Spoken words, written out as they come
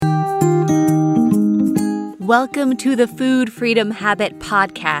Welcome to the Food Freedom Habit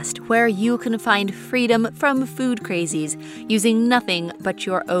Podcast, where you can find freedom from food crazies using nothing but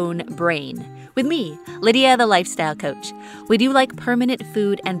your own brain. With me, Lydia, the Lifestyle Coach. We do like permanent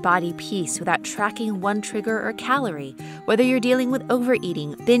food and body peace without tracking one trigger or calorie. Whether you're dealing with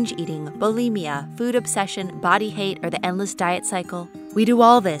overeating, binge eating, bulimia, food obsession, body hate, or the endless diet cycle, we do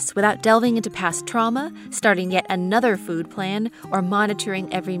all this without delving into past trauma, starting yet another food plan, or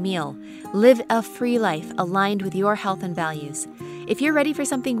monitoring every meal. Live a free life aligned with your health and values. If you're ready for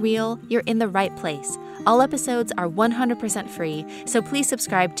something real, you're in the right place. All episodes are 100% free, so please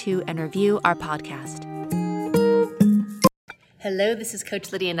subscribe to and review our podcast. Hello, this is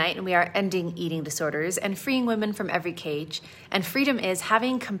Coach Lydia Knight, and we are ending eating disorders and freeing women from every cage. And freedom is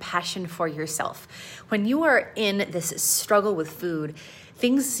having compassion for yourself. When you are in this struggle with food,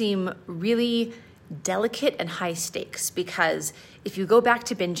 things seem really delicate and high stakes, because if you go back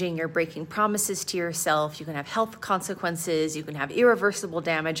to binging, you're breaking promises to yourself. You can have health consequences. You can have irreversible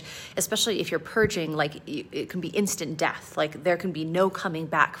damage, especially if you're purging. Like, it can be instant death. Like, there can be no coming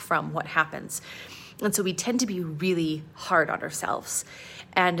back from what happens. And so we tend to be really hard on ourselves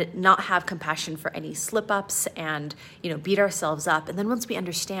and not have compassion for any slip-ups and, beat ourselves up. And then once we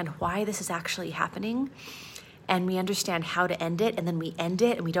understand why this is actually happening, and we understand how to end it, and then we end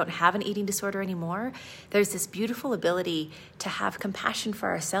it and we don't have an eating disorder anymore, there's this beautiful ability to have compassion for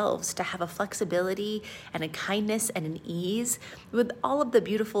ourselves, to have a flexibility and a kindness and an ease with all of the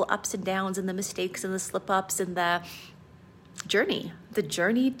beautiful ups and downs and the mistakes and the slip-ups and the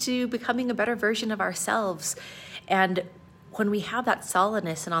journey to becoming a better version of ourselves. And when we have that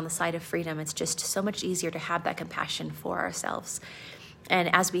solidness and on the side of freedom, it's just so much easier to have that compassion for ourselves.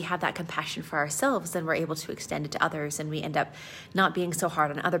 And as we have that compassion for ourselves, then we're able to extend it to others, and we end up not being so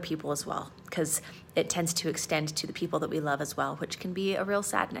hard on other people as well, because it tends to extend to the people that we love as well, which can be a real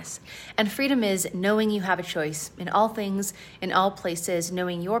sadness. And freedom is knowing you have a choice in all things, in all places,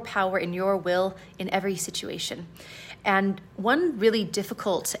 knowing your power and your will in every situation. And one really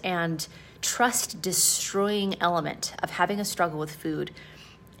difficult and trust-destroying element of having a struggle with food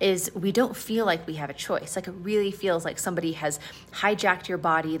is we don't feel like we have a choice. Like, it really feels like somebody has hijacked your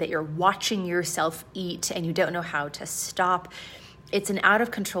body, that you're watching yourself eat and you don't know how to stop. It's an out of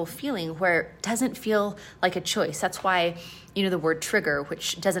control feeling where it doesn't feel like a choice. That's why, the word trigger,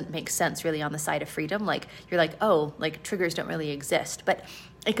 which doesn't make sense really on the side of freedom. Like, you're like, oh, like triggers don't really exist. But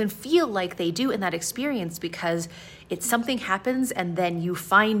it can feel like they do in that experience, because it's something happens and then you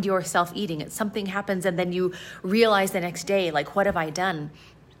find yourself eating. It's something happens and then you realize the next day, like, what have I done?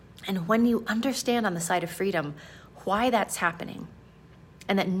 And when you understand on the side of freedom why that's happening,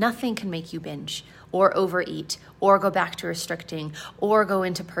 and that nothing can make you binge or overeat or go back to restricting or go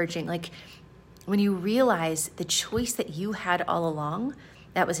into purging, like when you realize the choice that you had all along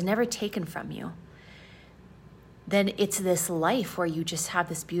that was never taken from you, then it's this life where you just have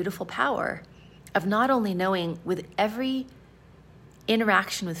this beautiful power of not only knowing with every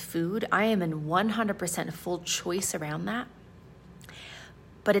interaction with food, I am in 100% full choice around that.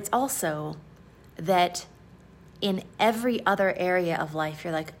 But it's also that in every other area of life,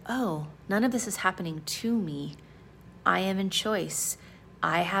 you're like, oh, none of this is happening to me. I am in choice.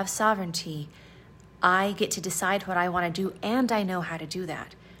 I have sovereignty. I get to decide what I want to do, and I know how to do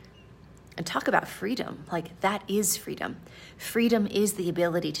that. And talk about freedom. Like, that is freedom. Freedom is the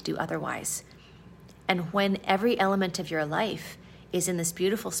ability to do otherwise. And when every element of your life is in this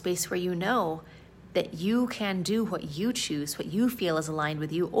beautiful space where you know that you can do what you choose, what you feel is aligned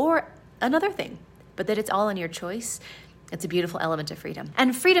with you, or another thing, but that it's all in your choice, it's a beautiful element of freedom.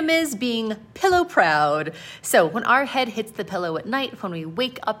 And freedom is being pillow proud. So when our head hits the pillow at night, when we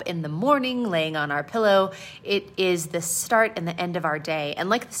wake up in the morning laying on our pillow, it is the start and the end of our day. And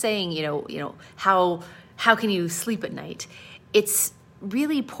like the saying, how can you sleep at night? It's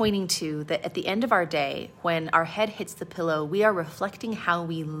really pointing to that at the end of our day, when our head hits the pillow, we are reflecting how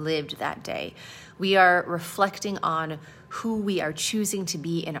we lived that day. We are reflecting on who we are choosing to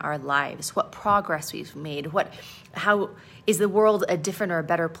be in our lives, what progress we've made, how is the world a different or a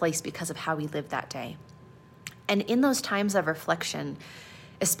better place because of how we lived that day. And in those times of reflection,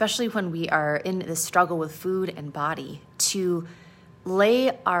 especially when we are in this struggle with food and body, to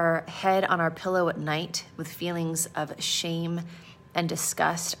lay our head on our pillow at night with feelings of shame and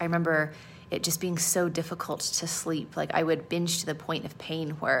disgust. I remember it just being so difficult to sleep. Like, I would binge to the point of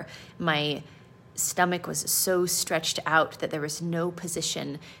pain where my stomach was so stretched out that there was no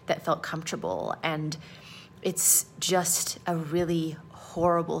position that felt comfortable. And it's just a really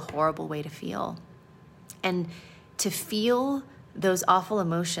horrible, horrible way to feel. And to feel those awful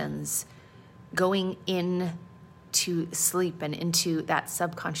emotions going in to sleep and into that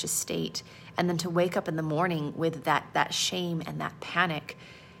subconscious state, and then to wake up in the morning with that shame and that panic,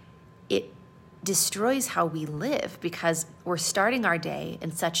 it destroys how we live, because we're starting our day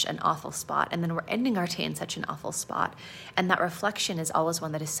in such an awful spot, and then we're ending our day in such an awful spot. And that reflection is always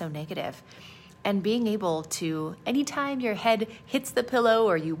one that is so negative. And being able to, anytime your head hits the pillow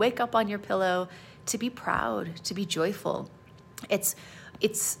or you wake up on your pillow, to be proud, to be joyful. It's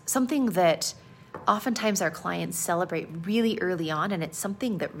something that oftentimes our clients celebrate really early on, and it's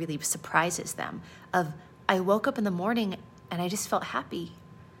something that really surprises them. I woke up in the morning and I just felt happy.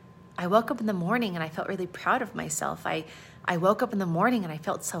 I woke up in the morning and I felt really proud of myself. I woke up in the morning and I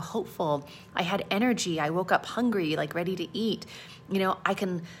felt so hopeful. I had energy. I woke up hungry, like ready to eat. I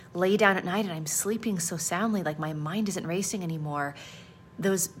can lay down at night and I'm sleeping so soundly, like my mind isn't racing anymore.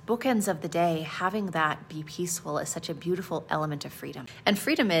 Those bookends of the day, having that be peaceful, is such a beautiful element of freedom. And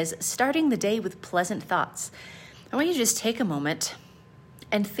freedom is starting the day with pleasant thoughts. I want you to just take a moment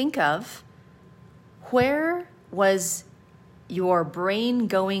and think of, where was your brain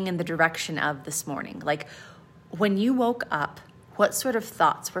going in the direction of this morning? Like, when you woke up, what sort of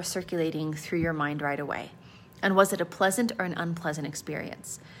thoughts were circulating through your mind right away? And was it a pleasant or an unpleasant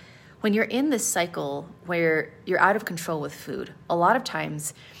experience? When you're in this cycle where you're out of control with food, a lot of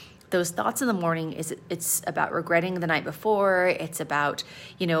times those thoughts in the morning, it's about regretting the night before. It's about,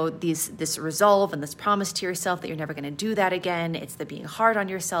 this resolve and this promise to yourself that you're never going to do that again. It's the being hard on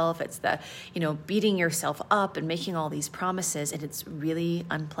yourself. It's the, beating yourself up and making all these promises, and it's really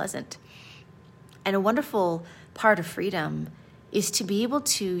unpleasant. And a wonderful part of freedom is to be able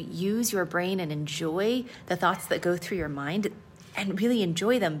to use your brain and enjoy the thoughts that go through your mind, and really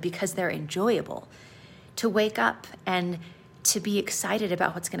enjoy them because they're enjoyable. To wake up and to be excited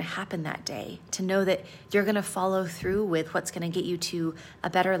about what's going to happen that day, to know that you're going to follow through with what's going to get you to a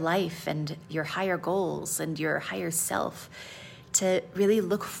better life and your higher goals and your higher self, to really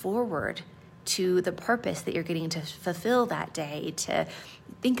look forward to the purpose that you're getting to fulfill that day, to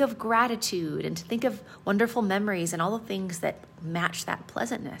think of gratitude and to think of wonderful memories and all the things that match that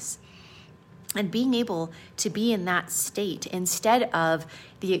pleasantness. And being able to be in that state instead of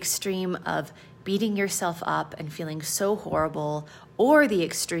the extreme of beating yourself up and feeling so horrible, or the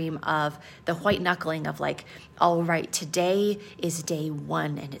extreme of the white knuckling of like, all right, today is day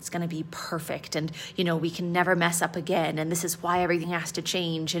one and it's going to be perfect. And, we can never mess up again. And this is why everything has to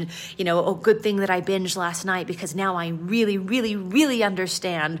change. And, good thing that I binged last night, because now I really, really, really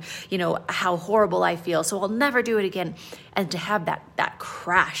understand, how horrible I feel. So I'll never do it again. And to have that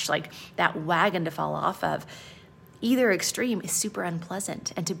crash, like that wagon to fall off of, either extreme is super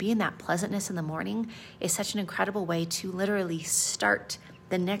unpleasant. And to be in that pleasantness in the morning is such an incredible way to literally start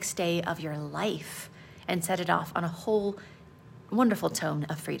the next day of your life and set it off on a whole wonderful tone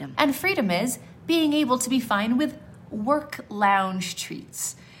of freedom. And freedom is being able to be fine with work lounge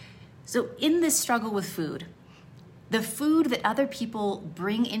treats. So in this struggle with food, the food that other people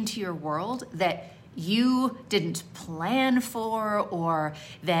bring into your world that you didn't plan for, or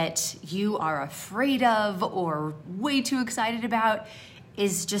that you are afraid of or way too excited about,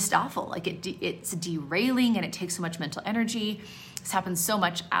 is just awful. Like it's derailing, and it takes so much mental energy. This happens so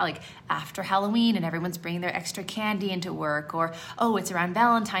much like after Halloween, and everyone's bringing their extra candy into work, or, oh, it's around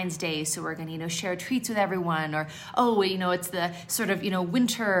Valentine's Day, so we're going to, share treats with everyone, or, oh, it's the sort of,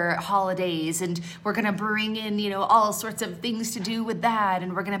 winter holidays, and we're going to bring in, all sorts of things to do with that,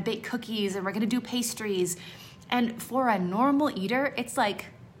 and we're going to bake cookies, and we're going to do pastries. And for a normal eater, it's like,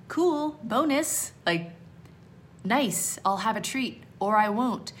 cool, bonus, like, nice, I'll have a treat, or I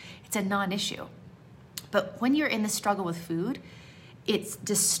won't. It's a non-issue. But when you're in the struggle with food, it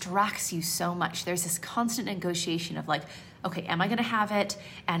distracts you so much. There's this constant negotiation of like, okay, am I going to have it?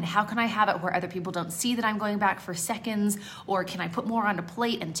 And how can I have it where other people don't see that I'm going back for seconds? Or can I put more on a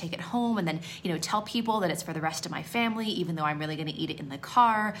plate and take it home and then, tell people that it's for the rest of my family, even though I'm really going to eat it in the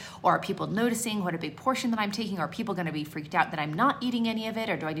car? Or are people noticing what a big portion that I'm taking? Are people going to be freaked out that I'm not eating any of it?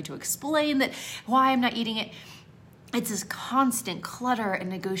 Or do I need to explain that why I'm not eating it? It's this constant clutter and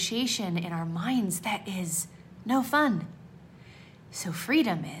negotiation in our minds that is no fun. So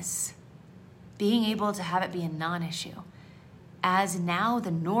freedom is being able to have it be a non-issue. As now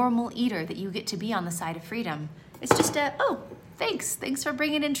the normal eater that you get to be on the side of freedom, it's just thanks for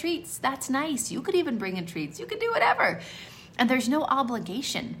bringing in treats. That's nice. You could even bring in treats. You could do whatever. And there's no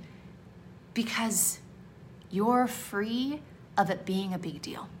obligation, because you're free of it being a big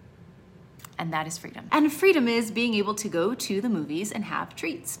deal. And that is freedom. And freedom is being able to go to the movies and have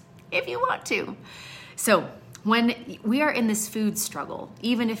treats if you want to. So When we are in this food struggle,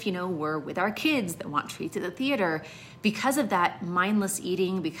 even if, we're with our kids that want treats at the theater, because of that mindless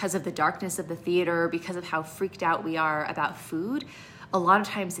eating, because of the darkness of the theater, because of how freaked out we are about food, a lot of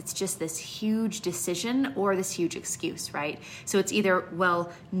times it's just this huge decision or this huge excuse, right? So it's either,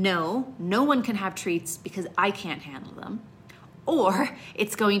 well, no one can have treats because I can't handle them. Or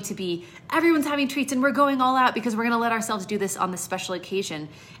it's going to be, everyone's having treats and we're going all out because we're going to let ourselves do this on this special occasion.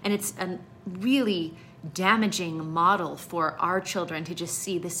 And it's a really damaging model for our children to just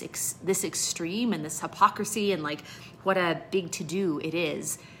see this extreme and this hypocrisy and like what a big to-do it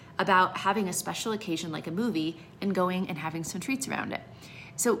is about having a special occasion like a movie and going and having some treats around it.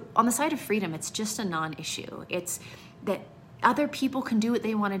 So on the side of freedom, it's just a non-issue. It's that other people can do what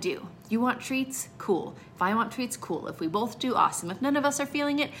they want to do. You want treats? Cool. If I want treats, cool. If we both do, awesome. If none of us are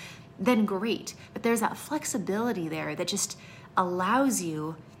feeling it, then great. But there's that flexibility there that just allows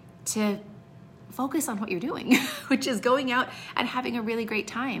you to focus on what you're doing, which is going out and having a really great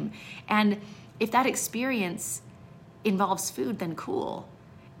time. And if that experience involves food, then cool.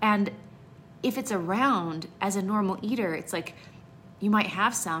 And if it's around as a normal eater, it's like you might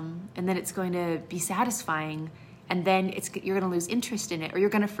have some and then it's going to be satisfying and then you're going to lose interest in it or you're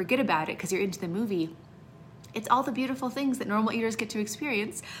going to forget about it because you're into the movie. It's all the beautiful things that normal eaters get to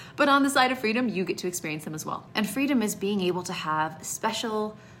experience, but on the side of freedom, you get to experience them as well. And freedom is being able to have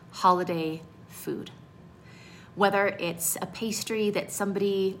special holiday food. Whether it's a pastry that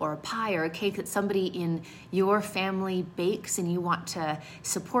somebody, or a pie or a cake that somebody in your family bakes and you want to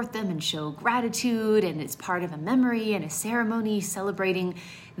support them and show gratitude and it's part of a memory and a ceremony celebrating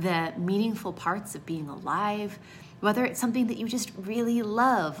the meaningful parts of being alive. Whether it's something that you just really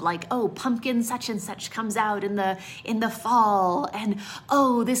love, like, oh, pumpkin such and such comes out in the fall, and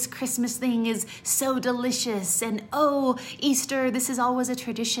oh, this Christmas thing is so delicious, and oh, Easter, this is always a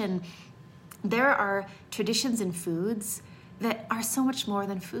tradition. There are traditions in foods that are so much more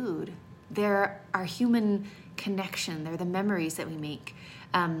than food. They're our human connection. They're the memories that we make.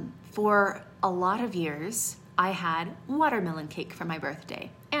 For a lot of years, I had watermelon cake for my birthday.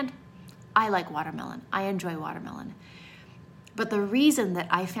 And I like watermelon. I enjoy watermelon. But the reason that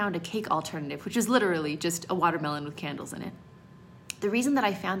I found a cake alternative, which is literally just a watermelon with candles in it, the reason that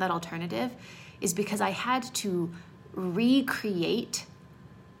I found that alternative is because I had to recreate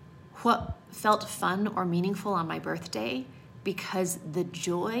what felt fun or meaningful on my birthday, because the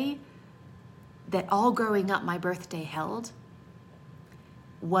joy that all growing up my birthday held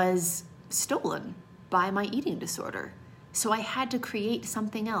was stolen by my eating disorder. So I had to create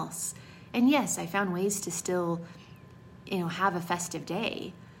something else. And yes, I found ways to still, have a festive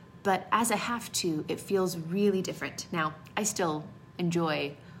day, but as a have to, it feels really different. Now, I still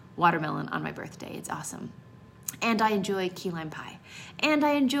enjoy watermelon on my birthday. It's awesome. And I enjoy key lime pie. And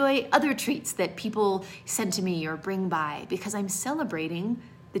I enjoy other treats that people send to me or bring by because I'm celebrating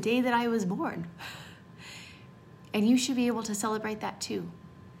the day that I was born. And you should be able to celebrate that too.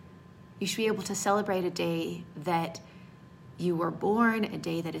 You should be able to celebrate a day that you were born, a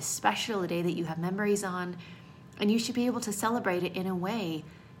day that is special, a day that you have memories on. And you should be able to celebrate it in a way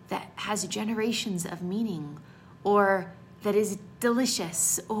that has generations of meaning, or that is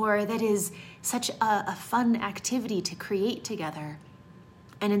delicious, or that is such a fun activity to create together.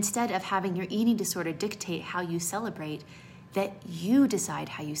 And instead of having your eating disorder dictate how you celebrate, that you decide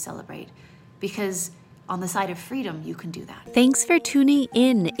how you celebrate. Because on the side of freedom, you can do that. Thanks for tuning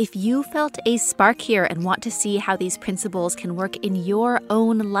in. If you felt a spark here and want to see how these principles can work in your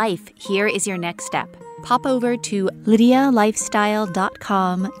own life, here is your next step. Pop over to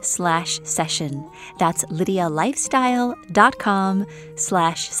lydialifestyle.com/session. That's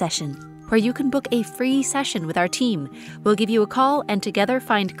lydialifestyle.com/session. where you can book a free session with our team. We'll give you a call and together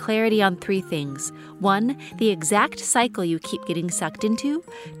find clarity on 3 things. 1, the exact cycle you keep getting sucked into.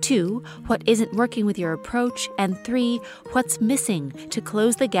 2, what isn't working with your approach. And 3, what's missing to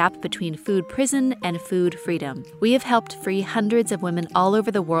close the gap between food prison and food freedom. We have helped free hundreds of women all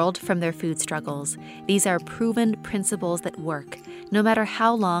over the world from their food struggles. These are proven principles that work, no matter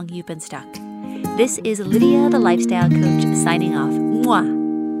how long you've been stuck. This is Lydia, the Lifestyle Coach, signing off. Mwah!